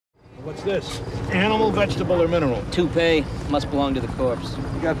What's this? Animal, vegetable, or mineral? Toupee. Must belong to the corpse.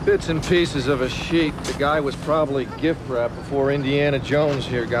 You got bits and pieces of a sheet. The guy was probably gift wrapped before Indiana Jones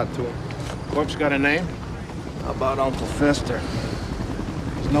here got to him. Corpse got a name? How about Uncle Fester?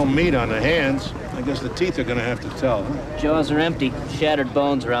 There's no meat on the hands. I guess the teeth are gonna have to tell, huh? Jaws are empty. Shattered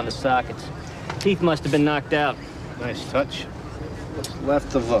bones around the sockets. Teeth must have been knocked out. Nice touch. What's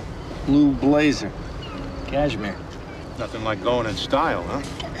left of a blue blazer? Cashmere. Nothing like going in style, huh?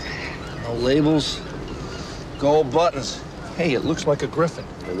 No labels, gold buttons. Hey, it looks like a griffin.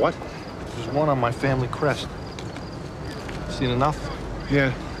 A what? There's one on my family crest. Seen enough?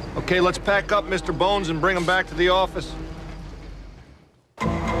 Yeah. Okay, let's pack up Mr. Bones and bring him back to the office.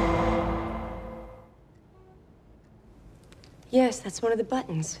 Yes, that's one of the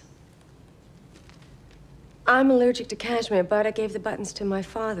buttons. I'm allergic to cashmere, but I gave the buttons to my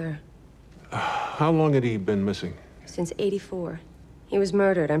father. How long had he been missing? Since '84. He was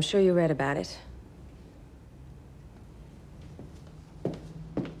murdered. I'm sure you read about it.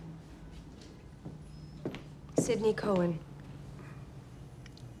 Sidney Cohen.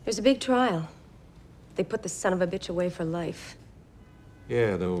 There's a big trial. They put the son of a bitch away for life.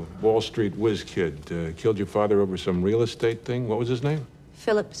 Yeah, the Wall Street whiz kid. Killed your father over some real estate thing? What was his name?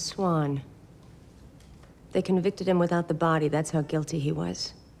 Philip Swan. They convicted him without the body. That's how guilty he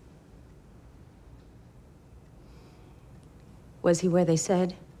was. Was he where they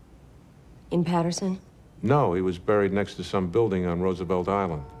said? In Patterson? No, he was buried next to some building on Roosevelt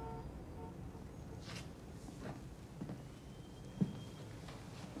Island.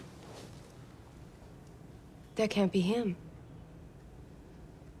 That can't be him.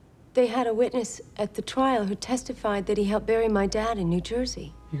 They had a witness at the trial who testified that he helped bury my dad in New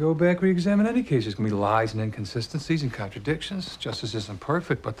Jersey. You go back, re-examine any case. There's gonna be lies and inconsistencies and contradictions. Justice isn't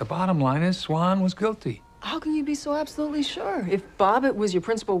perfect, but the bottom line is Swan was guilty. How can you be so absolutely sure? If Bobbitt was your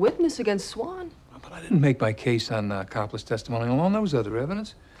principal witness against Swan? But I didn't make my case on Coppola's testimony alone. There was other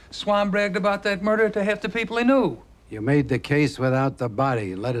evidence. Swan bragged about that murder to half the people he knew. You made the case without the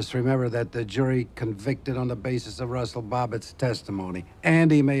body. Let us remember that the jury convicted on the basis of Russell Bobbitt's testimony, and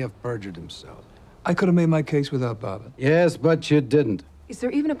he may have perjured himself. I could have made my case without Bobbitt. Yes, but you didn't. Is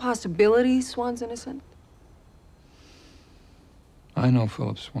there even a possibility Swan's innocent? I know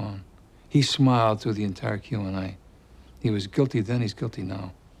Philip Swan. He smiled through the entire Q&A. He was guilty then, he's guilty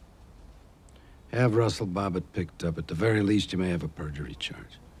now. Have Russell Bobbitt picked up. At the very least, you may have a perjury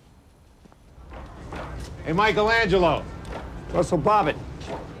charge. Hey, Michelangelo. Russell Bobbitt.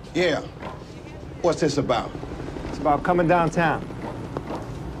 Yeah. What's this about? It's about coming downtown.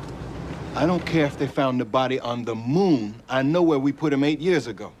 I don't care if they found the body on the moon. I know where we put him 8 years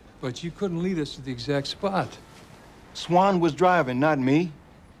ago. But you couldn't lead us to the exact spot. Swan was driving, not me.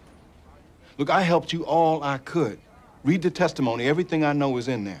 Look, I helped you all I could. Read the testimony. Everything I know is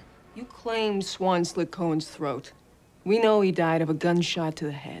in there. You claim Swan slit Cohen's throat. We know he died of a gunshot to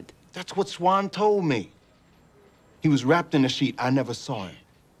the head. That's what Swan told me. He was wrapped in a sheet. I never saw him.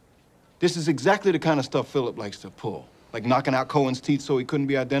 This is exactly the kind of stuff Philip likes to pull. Like knocking out Cohen's teeth so he couldn't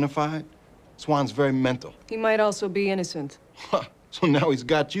be identified. Swan's very mental. He might also be innocent. So now he's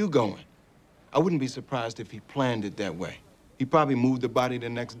got you going. I wouldn't be surprised if he planned it that way. He probably moved the body the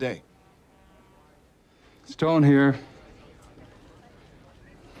next day. Stone here.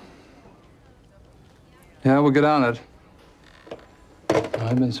 Yeah, we'll get on it.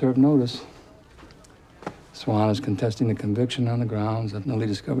 I've been served notice. Swan is contesting the conviction on the grounds of newly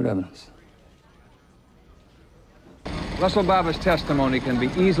discovered evidence. Russell Bobbitt's testimony can be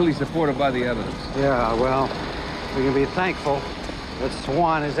easily supported by the evidence. Yeah, well, we can be thankful that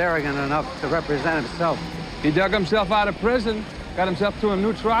Swan is arrogant enough to represent himself. He dug himself out of prison, got himself to a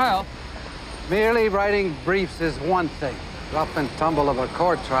new trial. Merely writing briefs is one thing. Rough and tumble of a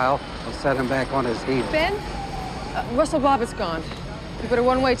court trial will set him back on his heels. Ben, Russell Bobbitt's gone. He put a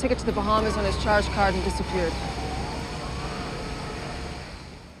one-way ticket to the Bahamas on his charge card and disappeared.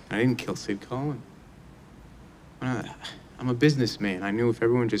 I didn't kill Sid Cohen. I'm a businessman. I knew if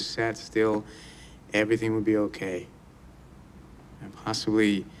everyone just sat still, everything would be okay. And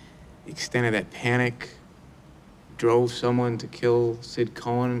possibly the extent of that panic drove someone to kill Sid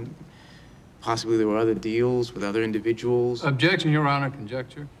Cohen. Possibly there were other deals with other individuals. Objection, Your Honor.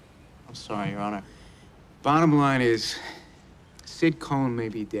 Conjecture. I'm sorry, Your Honor. Bottom line is, Sid Cohen may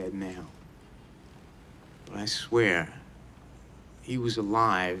be dead now. But I swear, he was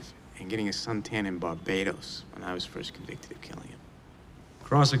alive and getting a suntan in Barbados when I was first convicted of killing him.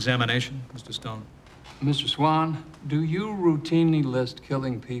 Cross-examination, Mr. Stone. Mr. Swan, do you routinely list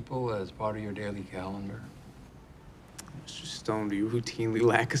killing people as part of your daily calendar? Mr. Stone, do you routinely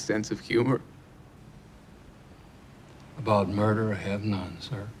lack a sense of humor? About murder, I have none,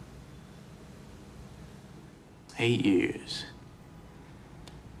 sir. 8 years.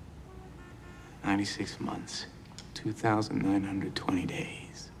 96 months. 2,920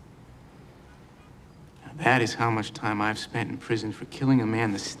 days. Now that is how much time I've spent in prison for killing a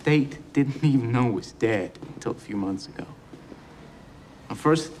man the state didn't even know was dead until a few months ago. Now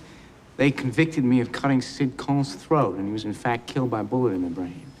first, they convicted me of cutting Sid Cole's throat, and he was in fact killed by a bullet in the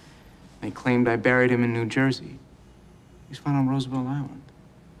brain. They claimed I buried him in New Jersey. He was found on Roosevelt Island.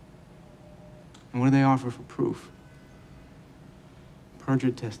 And what do they offer for proof?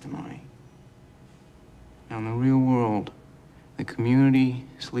 Perjured testimony. Now, in the real world, the community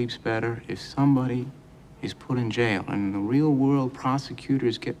sleeps better if somebody is put in jail. And in the real world,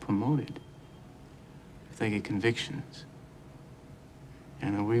 prosecutors get promoted if they get convictions.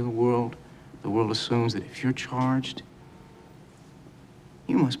 And in the real world, the world assumes that if you're charged,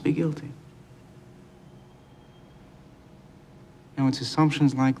 you must be guilty. Now, it's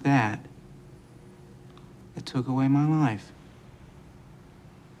assumptions like that that took away my life.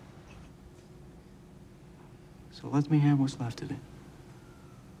 So let me have what's left of it.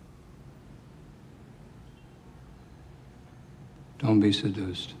 Don't be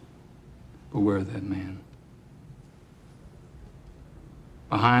seduced. Beware that man.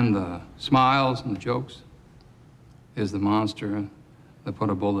 Behind the smiles and the jokes is the monster that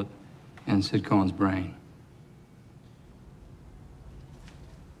put a bullet in Sid Cohen's brain.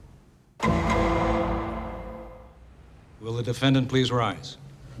 Will the defendant please rise?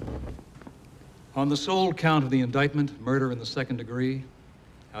 On the sole count of the indictment, murder in the second degree,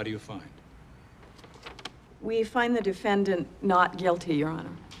 how do you find? We find the defendant not guilty, Your Honor.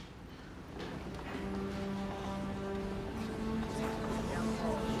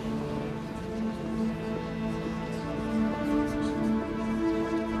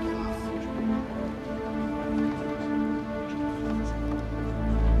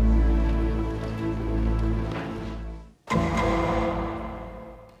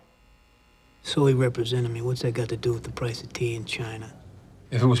 So he represented me. What's that got to do with the price of tea in China?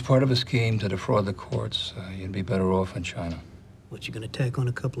 If it was part of a scheme to defraud the courts, you'd be better off in China. What, you gonna tack on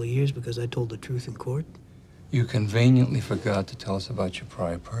a couple of years because I told the truth in court? You conveniently forgot to tell us about your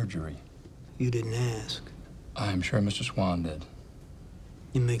prior perjury. You didn't ask. I'm sure Mr. Swan did.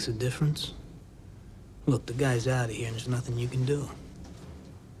 It makes a difference? Look, the guy's out of here and there's nothing you can do.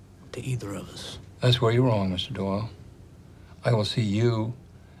 To either of us. That's where you're wrong, Mr. Doyle. I will see you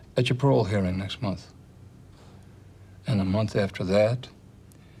at your parole hearing next month. And the month after that,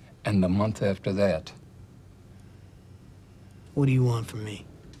 and the month after that. What do you want from me?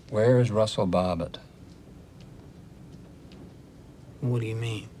 Where is Russell Bobbitt? What do you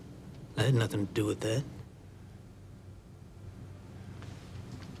mean? I had nothing to do with that.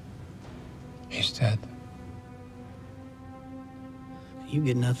 He's dead. You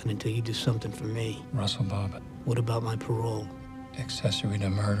get nothing until you do something for me. Russell Bobbitt. What about my parole? Accessory to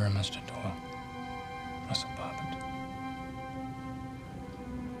murder, Mr. Doyle. Russell Bobbitt.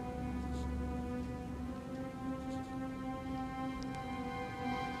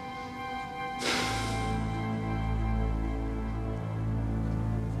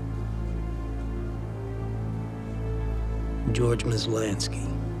 George Mislansky.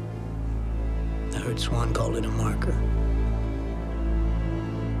 I heard Swan called it a marker.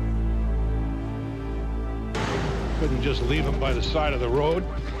 Couldn't just leave him by the side of the road.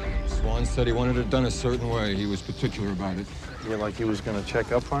 Swan said he wanted it done a certain way. He was particular about it. Yeah, like he was gonna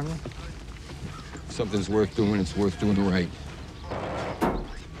check up on me? If something's worth doing, it's worth doing it right.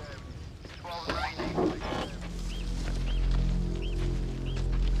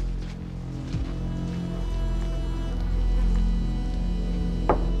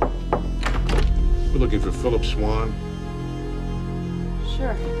 We're looking for Philip Swan.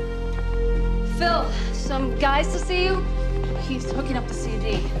 Sure. Phil, some guys to see you? He's hooking up the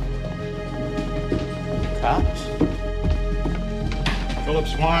CD. Cops? Philip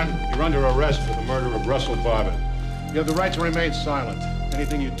Swan, you're under arrest for the murder of Russell Bobbitt. You have the right to remain silent.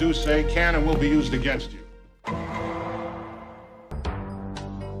 Anything you do say can and will be used against you.